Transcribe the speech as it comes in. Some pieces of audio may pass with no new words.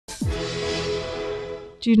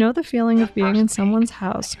Do you know the feeling of being in someone's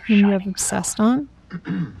house whom you have obsessed on?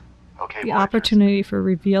 The opportunity for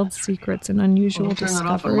revealed secrets and unusual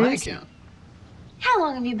discoveries? How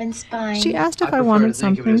long have you been spying? She asked if I wanted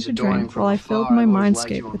something to drink while I filled my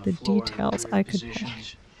mindscape with the details I could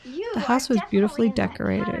pick. The house was beautifully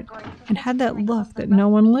decorated and had that look that no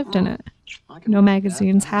one lived in it. No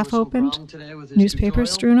magazines half opened,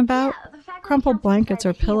 newspapers strewn about, crumpled blankets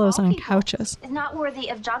or pillows on couches. Is not worthy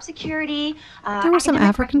of job security. There were some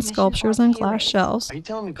African sculptures on glass shelves,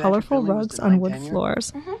 colorful rugs on wood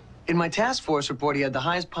floors. In my task force report, he had the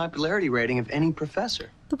highest popularity rating of any professor.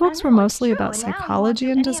 The books were mostly about psychology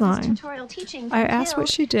and design. I asked what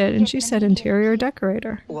she did, and she said interior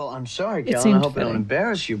decorator. Well, I'm sorry, Kellen. I hope I don't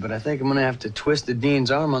embarrass you, but I think I'm going to have to twist the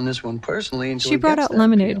dean's arm on this one personally until she brought out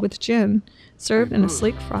lemonade with gin, served in a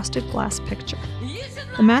sleek frosted glass pitcher.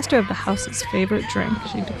 The master of the house's favorite drink,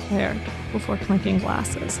 she declared, before clinking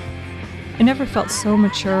glasses. I never felt so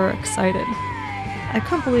mature or excited. I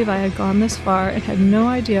couldn't believe I had gone this far and had no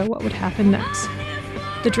idea what would happen next.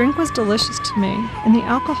 The drink was delicious to me, and the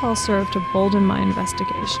alcohol served to bolden my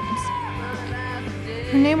investigations.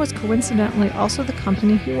 Her name was coincidentally also the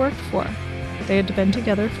company he worked for. They had been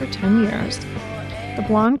together for 10 years. The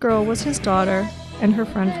blonde girl was his daughter and her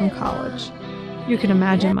friend from college. You can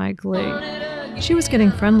imagine my glee. She was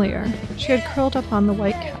getting friendlier. She had curled up on the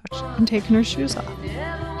white couch and taken her shoes off.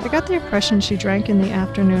 I got the impression she drank in the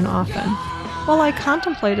afternoon often. While I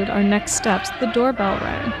contemplated our next steps, the doorbell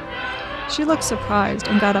rang. She looked surprised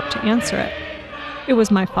and got up to answer it. It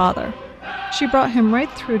was my father. She brought him right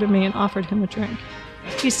through to me and offered him a drink.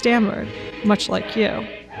 He stammered, much like you,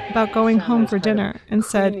 about going home for dinner and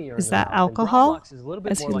said, "Is that alcohol?"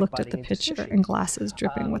 as he looked at the pitcher and glasses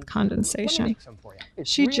dripping with condensation.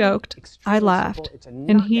 She joked, I laughed,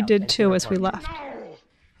 and he did too as we left.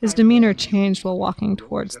 His demeanor changed while walking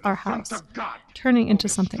towards our house, turning into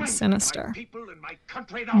something sinister.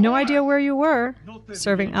 No idea where you were,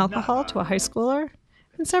 serving alcohol to a high schooler,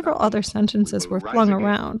 and several other sentences were flung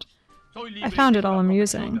around. I found it all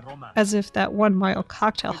amusing, as if that one mild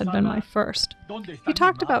cocktail had been my first. He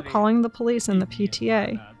talked about calling the police and the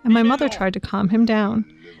PTA, and my mother tried to calm him down.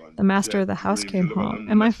 The master of the house came home,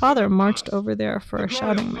 and my father marched over there for a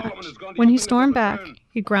shouting match. When he stormed back,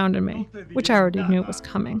 he grounded me, which I already knew was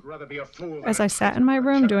coming. As I sat in my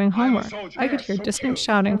room doing homework, I could hear distant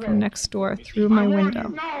shouting from next door through my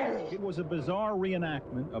window. It was a bizarre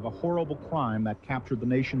reenactment of a horrible crime that captured the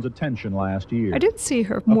nation's attention last year. I didn't see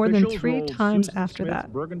her more than 3 times after that,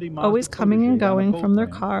 always coming and going from their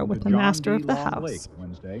car with the master of the house.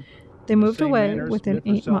 They moved away within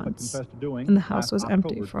 8 months, and the house was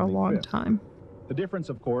empty for a long time. The difference,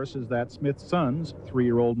 of course, is that Smith's sons,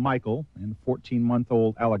 3-year-old Michael and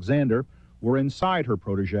 14-month-old Alexander, were inside her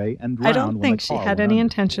protege and drowned. I don't think she had any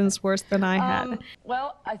intentions worse than I had.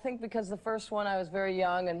 Well, I think because the first one I was very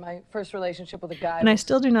young and my first relationship with a guy. And I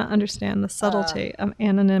still do not understand the subtlety of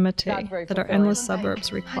anonymity that our endless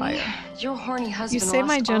suburbs require. Your horny husband. You say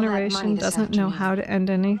my generation doesn't know how to end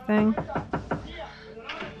anything?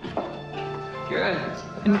 Good.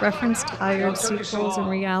 And reference tired sequels and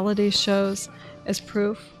reality shows as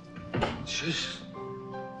proof.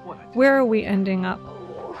 Where are we ending up?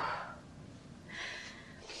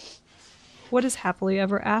 What is happily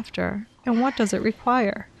ever after, and what does it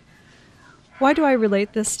require? Why do I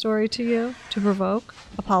relate this story to you? To provoke,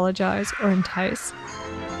 apologize, or entice?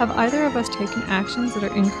 Have either of us taken actions that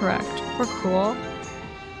are incorrect or cruel?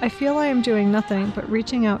 I feel I am doing nothing but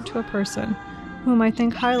reaching out to a person whom I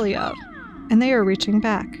think highly of, and they are reaching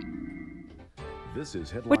back.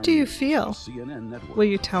 What do you feel? Will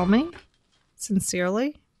you tell me?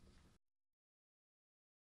 Sincerely?